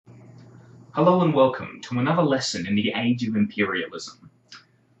Hello and welcome to another lesson in the age of imperialism.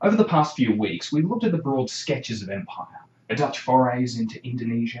 Over the past few weeks, we've looked at the broad sketches of empire, the Dutch forays into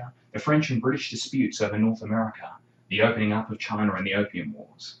Indonesia, the French and British disputes over North America, the opening up of China and the Opium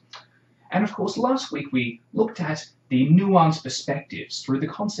Wars. And of course, last week we looked at the nuanced perspectives through the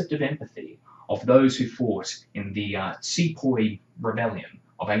concept of empathy of those who fought in the Sepoy Rebellion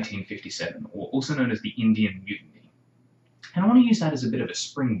of 1857, or also known as the Indian Mutiny. And I want to use that as a bit of a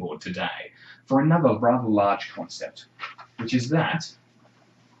springboard today for another rather large concept, which is that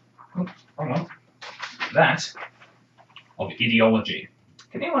of ideology.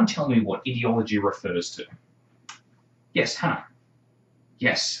 Can anyone tell me what ideology refers to? Yes, Hannah.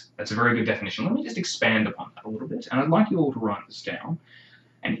 Yes, that's a very good definition. Let me just expand upon that a little bit, and I'd like you all to write this down.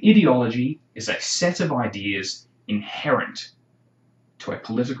 An ideology is a set of ideas inherent to a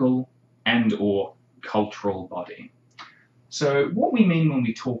political and/or cultural body. So what we mean when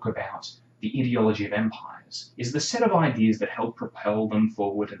we talk about the ideology of empires is the set of ideas that help propel them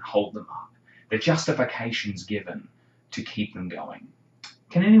forward and hold them up, the justifications given to keep them going.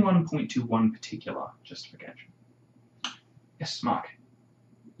 Can anyone point to one particular justification? Yes, Mark.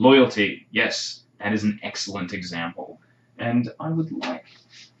 Loyalty. Yes, that is an excellent example. And I would like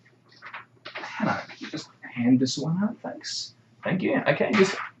Hannah, could you just hand this one out, thanks. Thank you. Okay,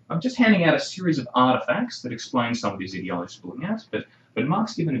 I'm just handing out a series of artifacts that explain some of these ideologies we're looking at, but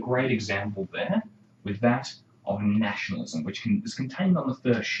Mark's given a great example there with that of nationalism, which is contained on the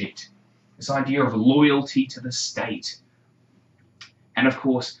first sheet. This idea of loyalty to the state. And of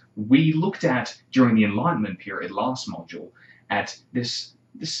course, we looked at, during the Enlightenment period, last module, at this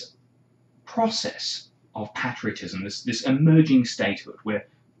process of patriotism, this emerging statehood, where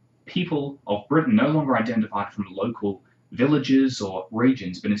people of Britain no longer identified from local villages or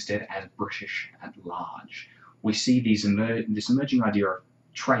regions, but instead as British at large. We see this emerging idea of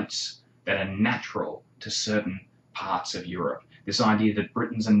traits that are natural to certain parts of Europe. This idea that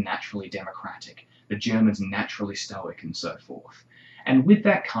Britons are naturally democratic, the Germans naturally stoic, and so forth. And with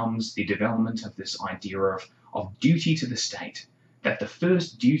that comes the development of this idea of duty to the state, that the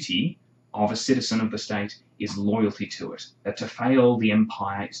first duty of a citizen of the state is loyalty to it, that to fail the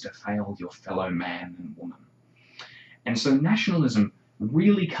empire is to fail your fellow man and woman. And so nationalism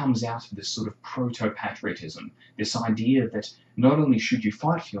really comes out of this sort of proto-patriotism, this idea that not only should you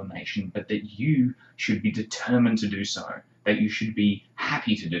fight for your nation, but that you should be determined to do so, that you should be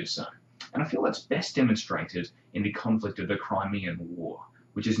happy to do so. And I feel that's best demonstrated in the conflict of the Crimean War,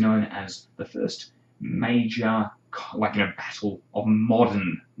 which is known as the first major battle of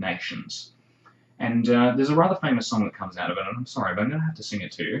modern nations. And there's a rather famous song that comes out of it, and I'm sorry, but I'm going to have to sing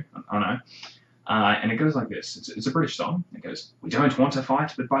it to you. I know. And it goes like this. It's a British song. It goes, "We don't want to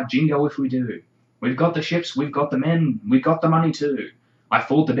fight, but by jingo if we do. We've got the ships, we've got the men, we've got the money too. I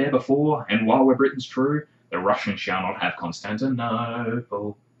fought the bear before, and while we're Britons true, the Russians shall not have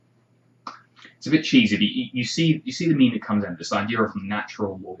Constantinople." It's a bit cheesy, but you see the meaning that comes out of this idea of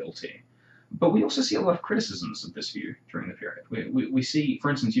natural loyalty. But we also see a lot of criticisms of this view during the period. We see, for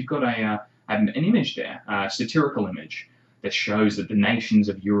instance, you've got an image there, a satirical image, that shows that the nations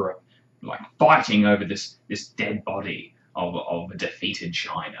of Europe fighting over this dead body of a defeated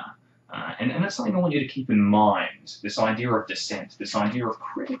China. And that's something I want you to keep in mind, this idea of dissent, this idea of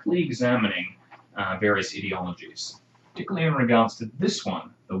critically examining various ideologies, particularly in regards to this one,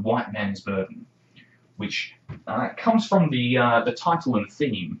 the white man's burden, which comes from the title and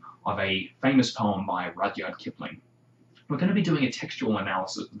theme of a famous poem by Rudyard Kipling. We're going to be doing a textual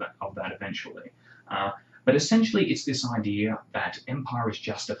analysis of that eventually. But essentially, it's this idea that empire is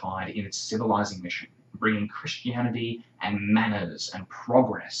justified in its civilizing mission, bringing Christianity and manners and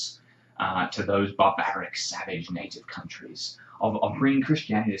progress to those barbaric, savage native countries, of bringing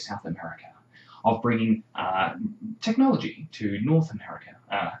Christianity to South America, of bringing technology to North America,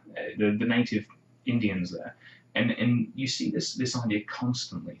 the native Indians there. And you see this idea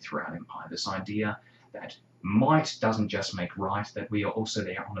constantly throughout empire, this idea that might doesn't just make right, that we are also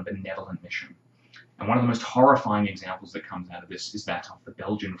there on a benevolent mission. And one of the most horrifying examples that comes out of this is that of the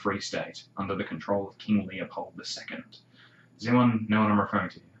Belgian Free State under the control of King Leopold II. Does anyone know what I'm referring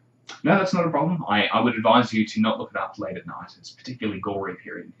to here? No, that's not a problem. I would advise you to not look it up late at night. It's a particularly gory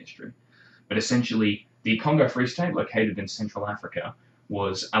period in history. But essentially, the Congo Free State, located in Central Africa,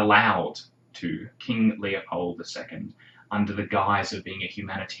 was allowed to King Leopold II under the guise of being a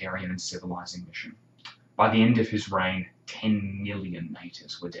humanitarian and civilizing mission. By the end of his reign, 10 million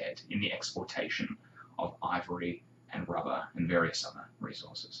natives were dead in the exportation of ivory and rubber and various other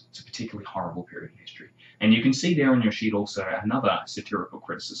resources. It's a particularly horrible period in history. And you can see there on your sheet also another satirical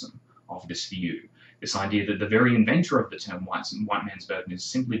criticism of this view, This idea that the very inventor of the term white man's burden is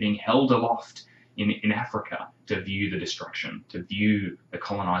simply being held aloft in Africa to view the destruction, to view the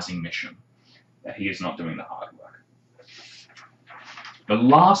colonizing mission, that he is not doing the hard work. The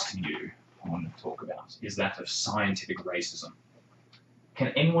last view I want to talk about is that of scientific racism. Can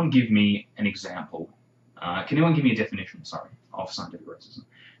anyone give me an example? Can anyone give me a definition, of scientific racism?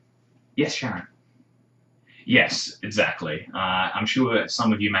 Yes, Sharon. Yes, exactly. I'm sure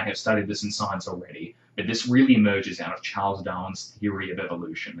some of you may have studied this in science already, but this really emerges out of Charles Darwin's theory of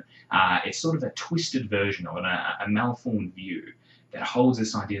evolution. It's sort of a twisted version of it, a malformed view that holds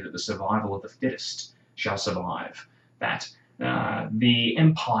this idea that the survival of the fittest shall survive, that the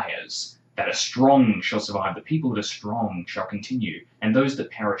empires that are strong shall survive, the people that are strong shall continue, and those that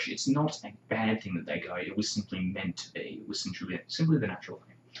perish, it's not a bad thing that they go, it was simply meant to be, it was simply the natural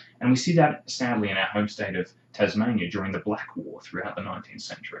thing. And we see that, sadly, in our home state of Tasmania during the Black War throughout the 19th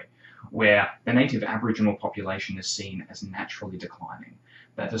century, where the native Aboriginal population is seen as naturally declining,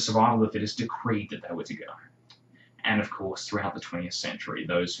 that the survival of the fittest decreed that they were to go. And of course, throughout the 20th century,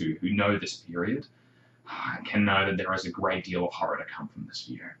 those who know this period can know that there is a great deal of horror to come from this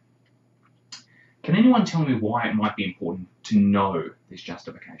view. Can anyone tell me why it might be important to know these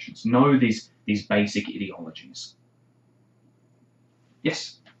justifications, know these basic ideologies?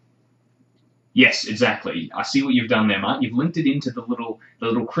 Yes? Yes, exactly. I see what you've done there, Mark. You've linked it into the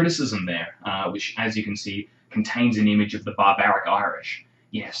little criticism there, which, as you can see, contains an image of the barbaric Irish.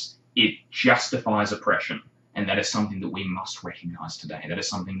 Yes, it justifies oppression, and that is something that we must recognise today. That is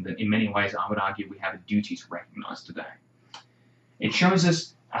something that, in many ways, I would argue we have a duty to recognise today. It shows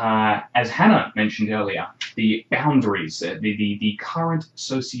us, as Hannah mentioned earlier, the boundaries, the current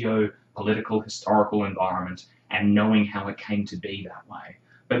socio-political, historical environment, and knowing how it came to be that way.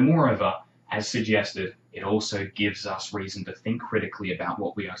 But moreover, as suggested, it also gives us reason to think critically about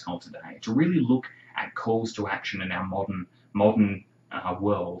what we are told today, to really look at calls to action in our modern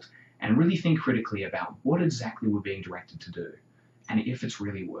world, and really think critically about what exactly we're being directed to do, and if it's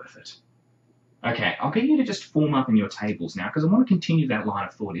really worth it. Okay, I'll get you to just form up in your tables now, because I want to continue that line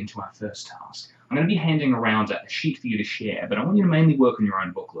of thought into our first task. I'm going to be handing around a sheet for you to share, but I want you to mainly work on your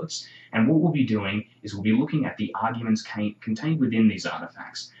own booklets, and what we'll be doing is we'll be looking at the arguments contained within these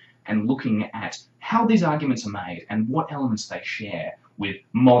artifacts, and looking at how these arguments are made and what elements they share with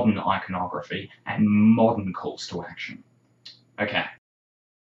modern iconography and modern calls to action. Okay,